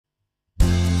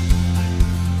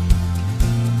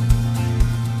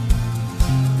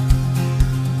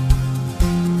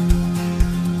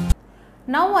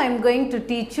Now I am going to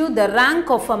teach you the rank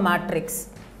of a matrix.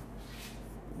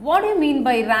 What do you mean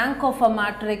by rank of a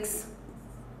matrix?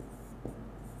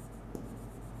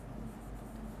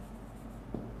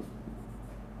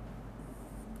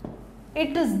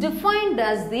 It is defined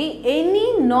as the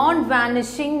any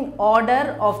non-vanishing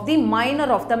order of the minor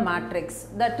of the matrix.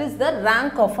 That is the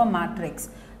rank of a matrix.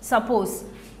 Suppose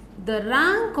the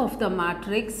rank of the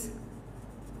matrix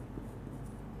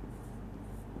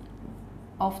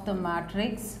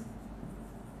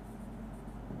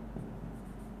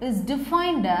is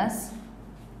defined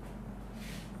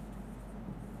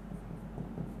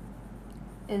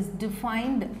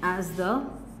as the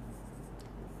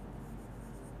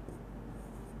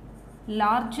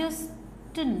largest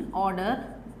in order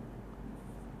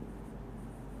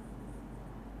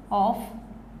of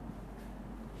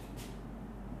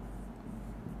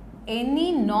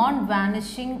any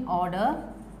non-vanishing order,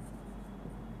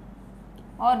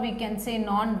 or we can say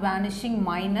non-vanishing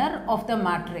minor of the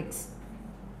matrix.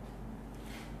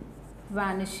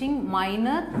 Vanishing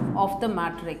minor of the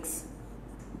matrix.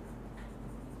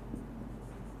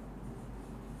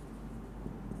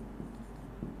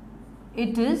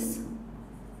 It is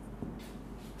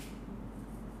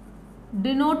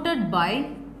denoted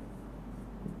by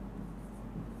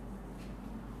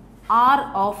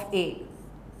R of A.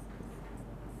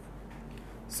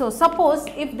 So, suppose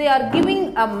if they are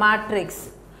giving a matrix,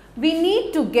 we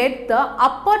need to get the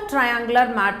upper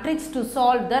triangular matrix to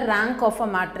solve the rank of a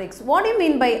matrix. What do you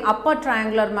mean by upper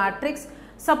triangular matrix?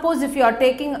 Suppose if you are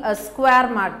taking a square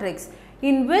matrix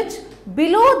in which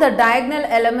below the diagonal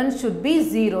elements should be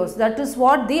zeros, that is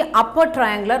what the upper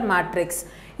triangular matrix.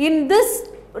 In this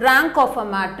rank of a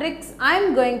matrix, I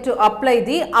am going to apply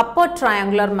the upper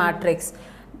triangular matrix.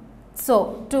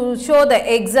 So, to show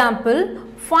the example,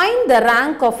 find the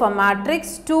rank of a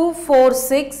matrix 2, 4,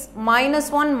 6,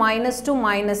 minus 1, minus 2,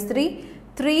 minus 3,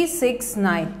 3, 6,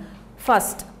 9.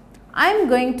 First, I am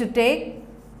going to take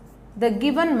the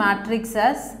given matrix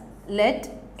as let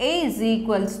A is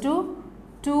equals to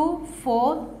 2,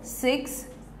 4, 6,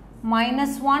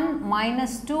 minus 1,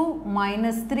 minus 2,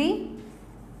 minus 3,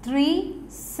 3,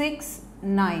 6,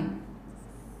 9.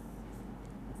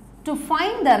 To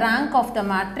find the rank of the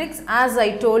matrix, as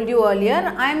I told you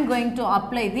earlier, I am going to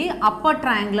apply the upper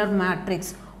triangular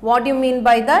matrix. What do you mean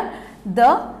by that?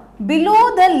 The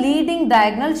below the leading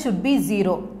diagonal should be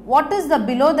 0. What is the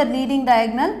below the leading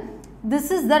diagonal? This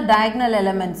is the diagonal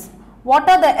elements. What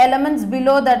are the elements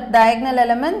below the diagonal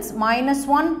elements? Minus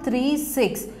 1, 3,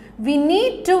 6. We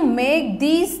need to make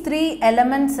these three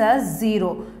elements as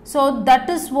 0. So, that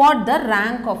is what the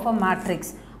rank of a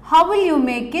matrix. How will you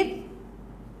make it?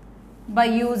 By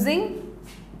using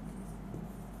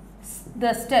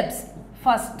the steps.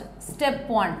 First, step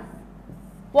 1.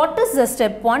 What is the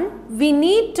step 1? We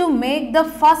need to make the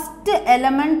first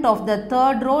element of the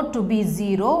third row to be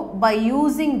 0 by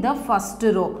using the first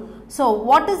row. So,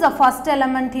 what is the first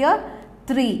element here?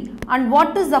 3. And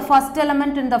what is the first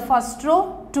element in the first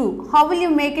row? 2. How will you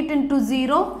make it into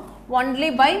 0?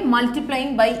 Only by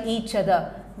multiplying by each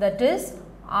other. That is,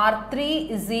 R3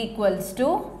 is equals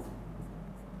to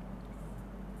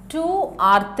 2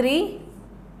 R3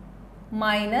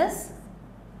 minus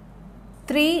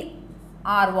 3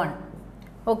 R1.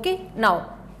 Okay.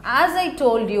 Now, as I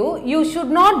told you, you should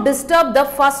not disturb the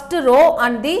first row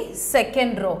and the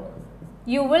second row.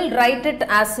 You will write it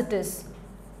as it is.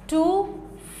 2,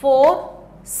 4,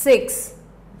 6,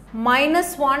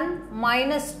 minus 1,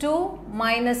 minus 2,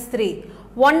 minus 3.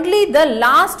 Only the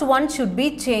last one should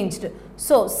be changed.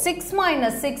 So, 6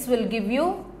 minus 6 will give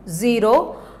you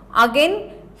 0.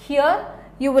 Again, here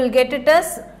you will get it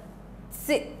as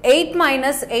 8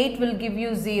 minus 8 will give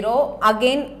you 0.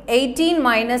 Again 18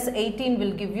 minus 18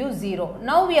 will give you 0.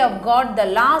 Now we have got the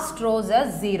last rows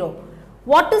as 0.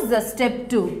 What is the step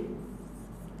 2?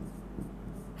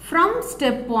 From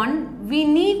step 1, we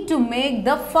need to make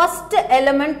the first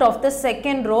element of the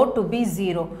second row to be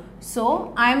 0.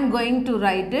 So, I am going to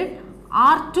write it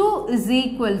R2 is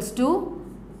equals to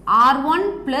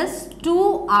R1 plus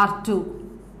 2 R2.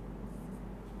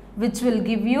 Which will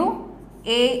give you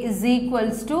A is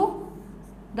equals to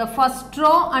the first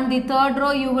row and the third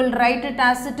row you will write it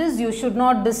as it is. You should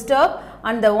not disturb,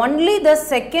 and only the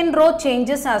second row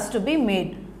changes has to be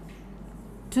made.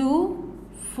 2,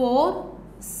 4,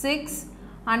 6,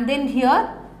 and then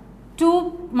here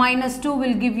 2 minus 2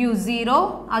 will give you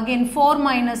 0. Again 4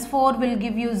 minus 4 will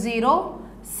give you 0.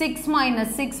 6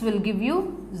 minus 6 will give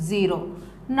you 0.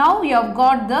 Now you have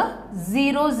got the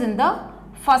zeros in the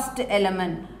first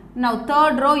element. Now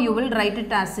third row you will write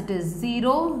it as it is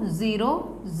 0,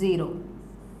 0, 0.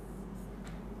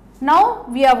 Now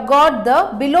we have got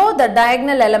the below the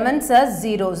diagonal elements as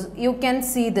zeros. You can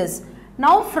see this.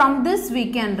 Now from this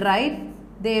we can write,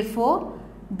 therefore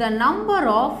the number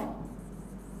of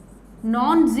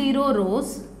non-zero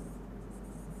rows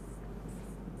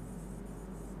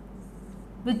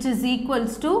which is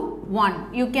equals to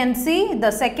 1. You can see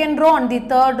the second row and the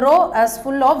third row as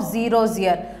full of zeros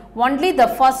here. Only the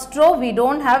first row we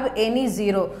don't have any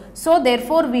zero. So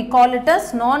therefore we call it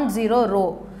as non-zero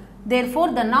row.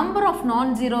 Therefore the number of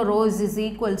non-zero rows is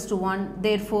equals to 1.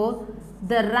 Therefore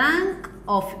the rank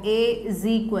of A is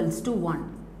equals to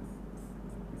 1.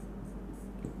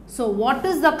 So what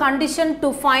is the condition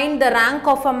to find the rank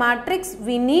of a matrix?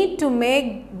 We need to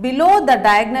make below the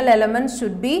diagonal elements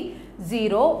should be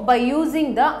 0 by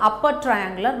using the upper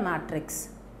triangular matrix.